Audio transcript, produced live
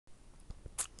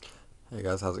Hey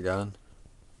guys, how's it going?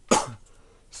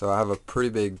 So I have a pretty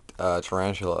big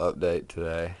tarantula update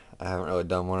today. I haven't really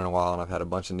done one in a while and I've had a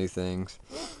bunch of new things.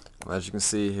 As you can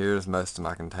see, here's most of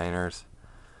my containers.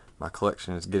 My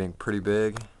collection is getting pretty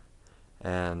big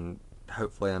and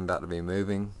hopefully I'm about to be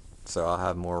moving, so I'll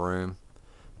have more room.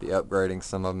 Be upgrading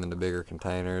some of them into bigger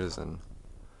containers and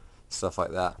stuff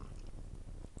like that.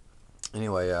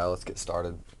 Anyway, let's get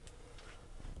started.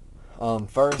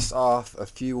 First off, a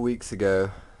few weeks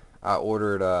ago, I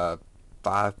ordered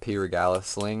 5P Regalis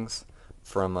slings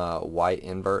from White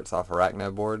Inverts off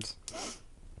Arachno boards.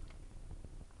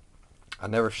 I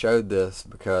never showed this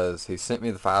because he sent me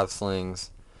the 5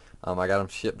 slings. I got them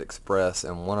shipped express,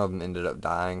 and one of them ended up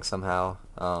dying somehow.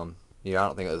 I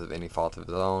don't think it was of any fault of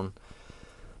his own,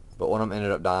 but one of them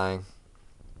ended up dying.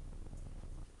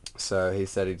 So he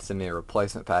said he'd send me a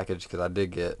replacement package because I did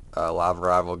get a live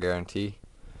arrival guarantee.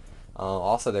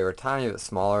 Also, they were a tiny bit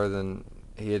smaller than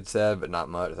he had said, but not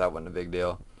much. That wasn't a big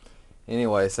deal.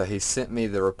 Anyway, so he sent me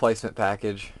the replacement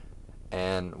package,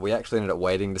 and we actually ended up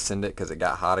waiting to send it because it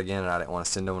got hot again, and I didn't want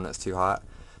to send it when it's too hot.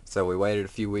 So we waited a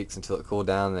few weeks until it cooled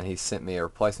down, and then he sent me a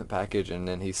replacement package, and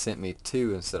then he sent me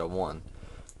 2 instead of 1,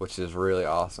 which is really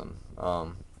awesome.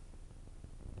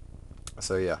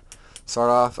 So yeah, start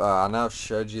off. I now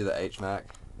showed you the HMAC.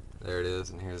 There it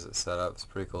is, and here's it set up. It's a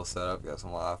pretty cool setup. Got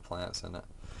some live plants in it.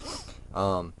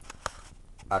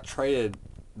 I traded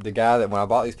the guy that when I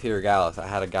bought these P Regalis, I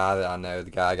had a guy that I know,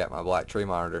 the guy I got my black tree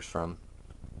monitors from.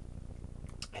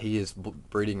 He is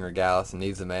breeding Regalis and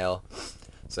needs a male.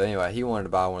 So anyway, he wanted to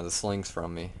buy one of the slings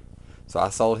from me. So I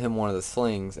sold him one of the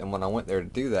slings, and when I went there to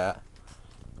do that,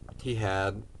 he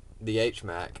had the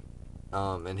HMAC,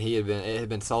 and it had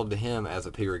been sold to him as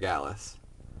a P Regalis.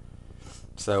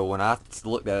 So when I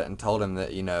looked at it and told him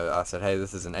that, I said, hey,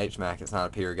 this is an HMAC, it's not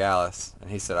a P Regalis, and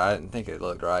he said, I didn't think it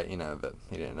looked right, but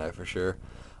he didn't know for sure.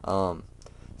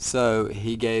 So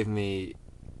he gave me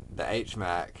the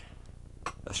HMAC,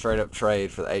 a straight up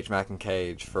trade for the HMAC and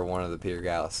cage for one of the P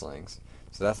Regalis slings.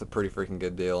 So that's a pretty freaking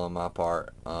good deal on my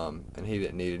part, and he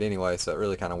didn't need it anyway, so it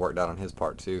really kind of worked out on his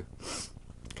part too.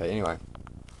 Okay, anyway.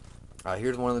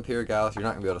 Here's one of the P Regalis. You're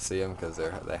not going to be able to see them because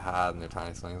they hide in their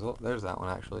tiny slings. Well, there's that one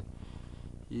actually.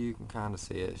 You can kind of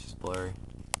see it. It's just blurry.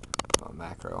 Got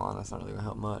macro on. That's not really going to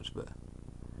help much, but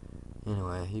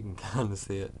anyway, you can kind of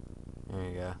see it. There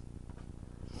you go.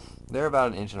 They're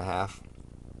about 1.5 inches.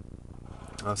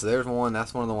 So there's one.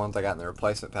 That's one of the ones I got in the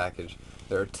replacement package.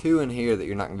 There are 2 in here that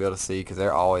you're not going to be able to see because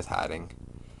they're always hiding.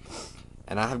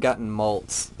 And I have gotten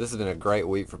molts. This has been a great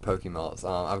week for Poke molts.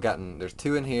 There's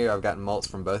 2 in here. I've gotten molts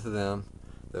from both of them.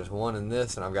 There's one in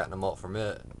this, and I've gotten a molt from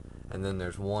it. And then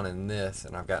there's one in this,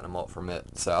 and I've gotten a molt from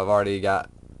it. So I've already got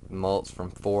molts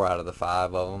from 4 out of the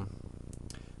 5 of them,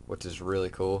 which is really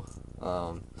cool.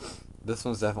 This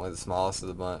one's definitely the smallest of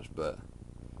the bunch, but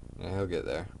he'll get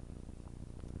there.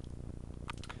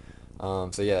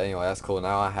 So yeah, anyway, that's cool.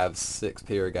 Now I have 6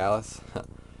 P Regalis.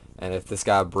 And if this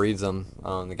guy breeds them,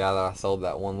 the guy that I sold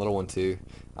that one little one to,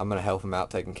 I'm going to help him out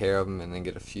taking care of them and then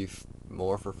get a few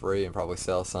more for free and probably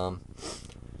sell some.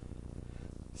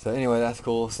 So anyway, that's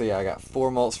cool. So yeah, I got 4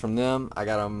 molts from them. I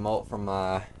got a molt from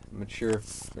my my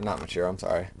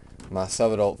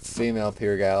subadult female P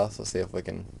Regalis. Let's see if we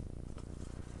can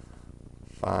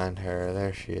find her.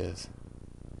 There she is.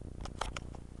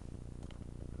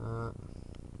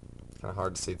 It's kind of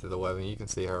hard to see through the webbing. You can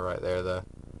see her right there though.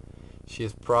 She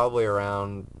is probably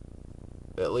around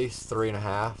at least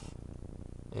 3.5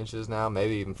 inches now,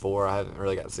 maybe even 4. I haven't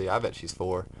really got to see. I bet she's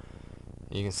 4.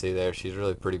 You can see there, she's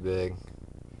really pretty big.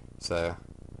 So,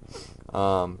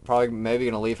 probably maybe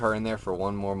going to leave her in there for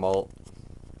one more molt.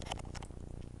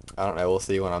 I don't know, we'll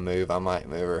see when I move. I might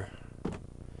move her.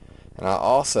 And I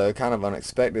also, kind of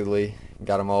unexpectedly,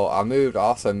 got a molt. I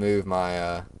also moved my,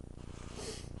 I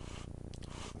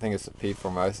think it's a P.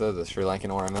 Formosa, the Sri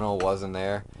Lankan ornamental, was in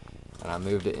there. And I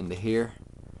moved it into here.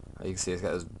 You can see it's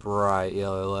got those bright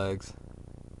yellow legs.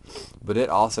 But it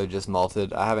also just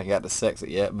molted. I haven't got to sex it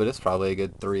yet, but it's probably a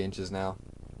good 3 inches now.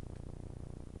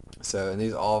 So, and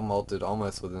these all molted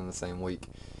almost within the same week.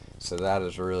 So that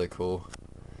is really cool.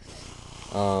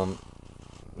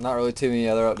 Not really too many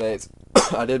other updates.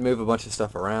 I did move a bunch of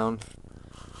stuff around.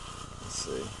 Let's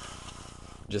see.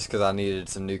 Just because I needed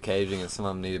some new caging and some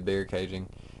of them needed bigger caging.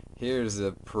 Here's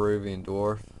the Peruvian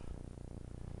dwarf.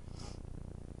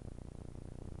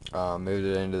 Moved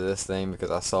it into this thing because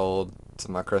I sold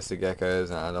some of my crested geckos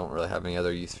and I don't really have any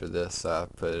other use for this, so I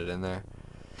put it in there.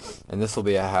 And this will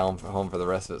be a home for the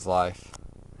rest of its life.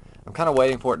 I'm kind of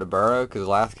waiting for it to burrow because the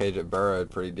last cage it burrowed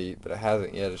pretty deep, but it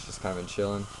hasn't yet. It's just kind of been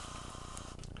chilling.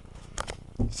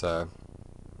 So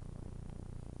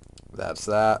that's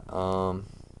that.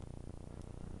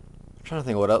 trying to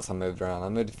think what else I moved around. I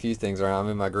moved a few things around. I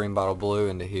moved my green bottle blue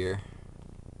into here,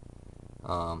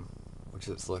 which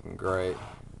is looking great.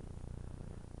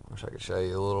 Wish I could show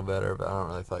you a little better, but I don't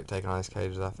really feel like taking all these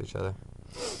cages off each other.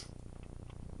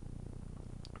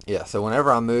 Yeah, so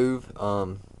whenever I move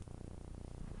and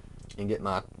get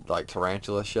my like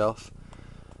tarantula shelf,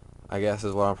 I guess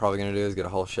is what I'm probably going to do is get a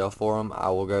whole shelf for them. I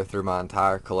will go through my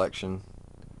entire collection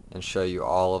and show you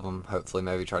all of them. Hopefully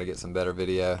maybe try to get some better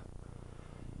video.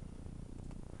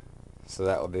 So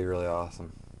that would be really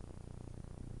awesome.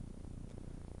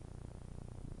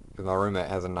 Because my roommate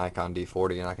has a Nikon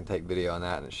D40 and I can take video on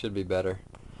that and it should be better.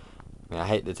 I mean, I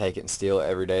hate to take it and steal it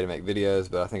every day to make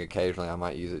videos, but I think occasionally I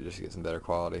might use it just to get some better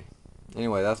quality.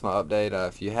 Anyway, that's my update.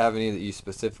 If you have any that you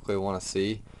specifically want to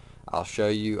see, I'll show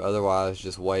you. Otherwise,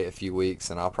 just wait a few weeks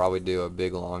and I'll probably do a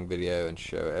big long video and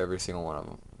show every single one of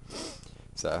them.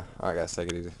 So, alright guys,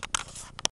 take it easy.